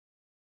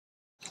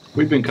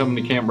We've been coming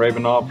to Camp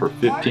Raven Knob for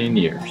 15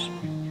 years,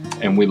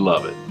 and we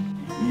love it.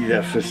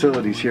 Yeah,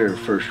 facilities here are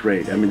first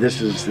rate. I mean, this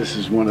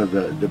is one of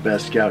the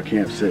best scout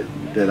camps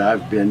that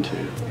I've been to.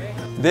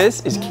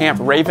 This is Camp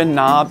Raven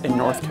Knob in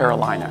North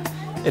Carolina.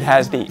 It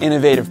has the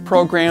innovative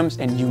programs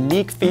and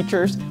unique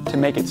features to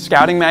make it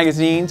Scouting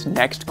Magazine's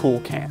next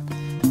cool camp.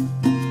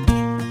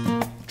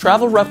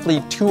 Travel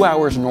roughly 2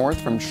 hours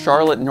north from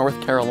Charlotte, North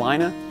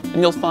Carolina,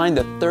 and you'll find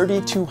the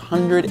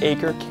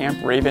 3,200-acre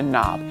Camp Raven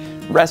Knob,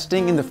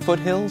 resting in the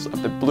foothills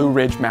of the Blue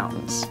Ridge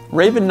Mountains.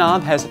 Raven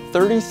Knob has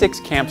 36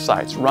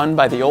 campsites run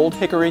by the old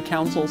Hickory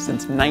Council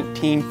since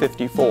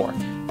 1954,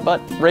 but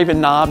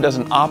Raven Knob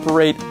doesn't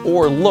operate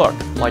or look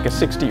like a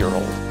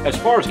 60-year-old. As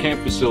far as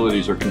camp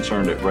facilities are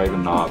concerned at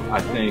Raven Knob,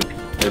 I think,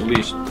 at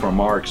least from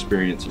our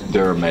experience,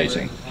 they're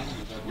amazing.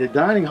 The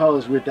dining hall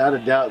is without a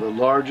doubt the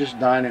largest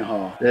dining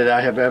hall that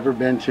I have ever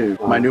been to.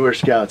 My newer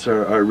scouts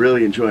are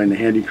really enjoying the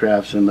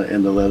handicrafts and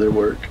the leather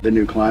work. The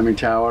new climbing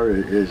tower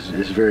is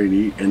very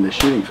neat, and the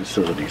shooting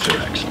facilities are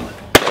excellent.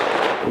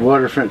 The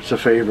waterfront's a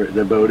favorite,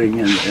 the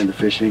boating and the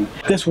fishing.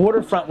 This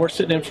waterfront we're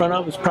sitting in front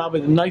of is probably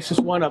the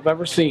nicest one I've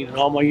ever seen in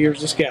all my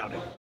years of scouting.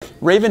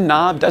 Raven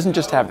Knob doesn't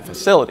just have the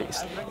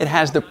facilities, it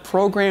has the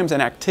programs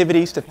and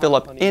activities to fill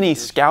up any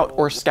scout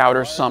or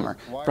scouter summer,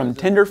 from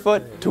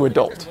tenderfoot to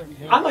adult.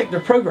 I like their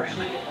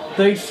programming.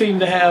 They seem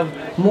to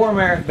have more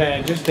merit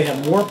badges, they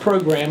have more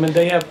programming,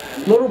 they have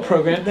little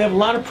programming, they have a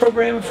lot of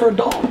programming for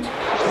adults.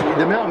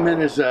 The Mountain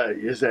Men is a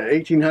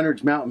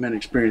 1800s Mountain Men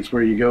experience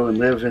where you go and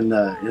live in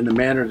the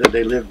manner that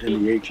they lived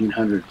in the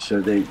 1800s.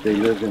 So they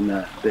live in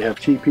they have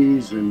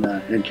teepees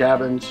and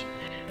cabins.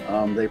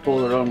 They pull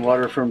their own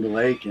water from the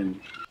lake, and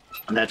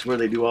that's where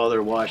they do all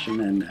their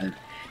washing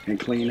and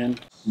cleaning.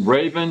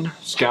 Raven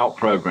Scout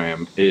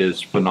program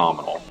is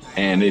phenomenal,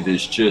 and it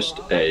is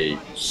just a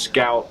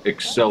scout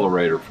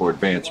accelerator for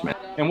advancement.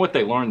 And what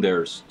they learn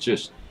there is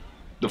just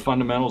the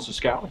fundamentals of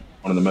scouting.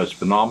 One of the most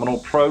phenomenal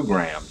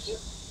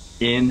programs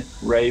in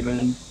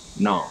Raven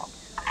Knob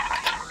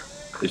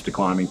is the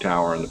climbing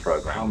tower in the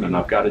program. And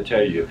I've got to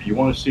tell you, if you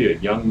want to see a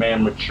young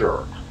man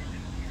mature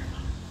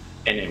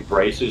and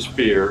embrace his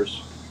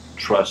fears,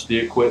 trust the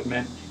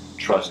equipment,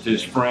 trust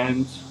his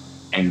friends,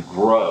 and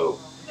grow,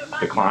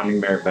 the climbing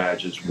merit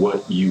badge is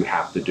what you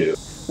have to do.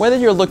 Whether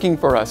you're looking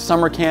for a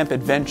summer camp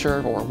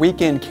adventure or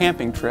weekend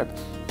camping trip,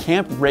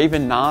 Camp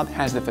Raven Knob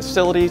has the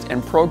facilities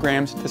and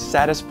programs to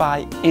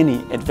satisfy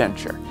any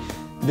adventure.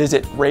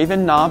 Visit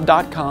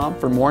ravenknob.com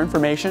for more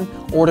information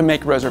or to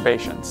make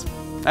reservations.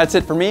 That's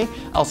it for me.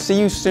 I'll see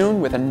you soon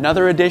with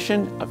another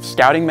edition of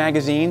Scouting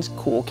Magazine's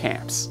Cool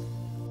Camps.